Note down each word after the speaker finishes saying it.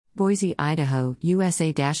Boise, Idaho,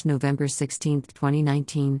 USA November 16,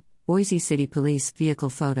 2019. Boise City Police Vehicle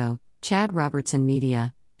Photo, Chad Robertson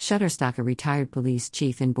Media. Shutterstock, a retired police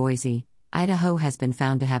chief in Boise, Idaho, has been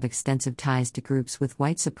found to have extensive ties to groups with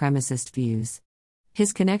white supremacist views.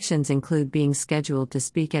 His connections include being scheduled to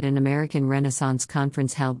speak at an American Renaissance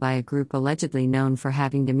conference held by a group allegedly known for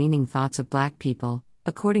having demeaning thoughts of black people,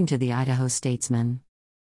 according to the Idaho Statesman.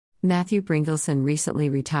 Matthew Bringleson recently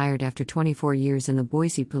retired after 24 years in the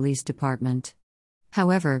Boise Police Department.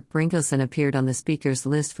 However, Bringleson appeared on the speakers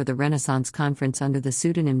list for the Renaissance Conference under the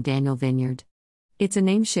pseudonym Daniel Vineyard. It's a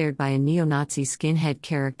name shared by a neo-Nazi skinhead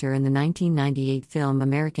character in the 1998 film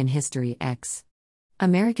American History X.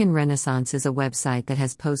 American Renaissance is a website that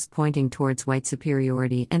has posts pointing towards white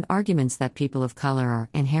superiority and arguments that people of color are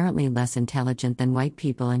inherently less intelligent than white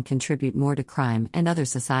people and contribute more to crime and other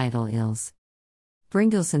societal ills.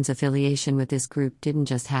 Bringleson's affiliation with this group didn't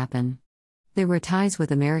just happen. There were ties with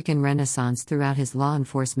American Renaissance throughout his law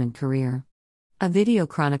enforcement career. A video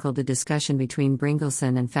chronicled a discussion between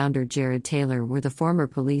Bringleson and founder Jared Taylor where the former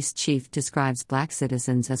police chief describes black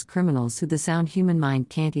citizens as criminals who the sound human mind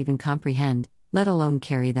can't even comprehend, let alone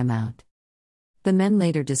carry them out. The men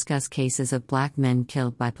later discuss cases of black men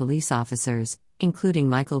killed by police officers, including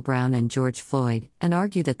Michael Brown and George Floyd, and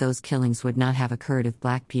argue that those killings would not have occurred if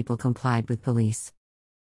black people complied with police.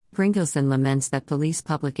 Bringleson laments that police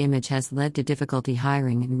public image has led to difficulty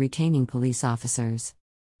hiring and retaining police officers.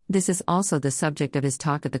 This is also the subject of his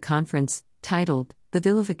talk at the conference, titled, "The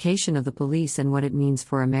Vilification of the Police and What It Means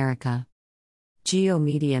for America." Geo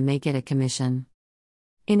Media may get a commission.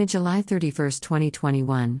 In a July 31,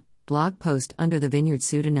 2021, blog post under the Vineyard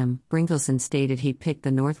pseudonym, Bringleson stated he picked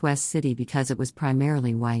the Northwest city because it was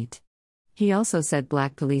primarily white. He also said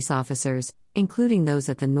black police officers, including those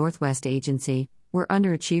at the Northwest Agency, were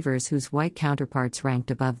underachievers whose white counterparts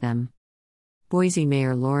ranked above them. Boise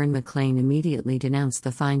Mayor Lauren McLean immediately denounced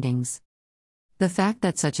the findings. "The fact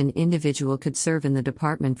that such an individual could serve in the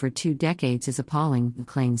department for 2 decades is appalling,"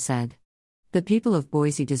 McLean said. "The people of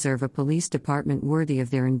Boise deserve a police department worthy of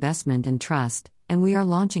their investment and trust, and we are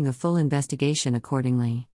launching a full investigation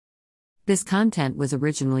accordingly." This content was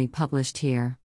originally published here.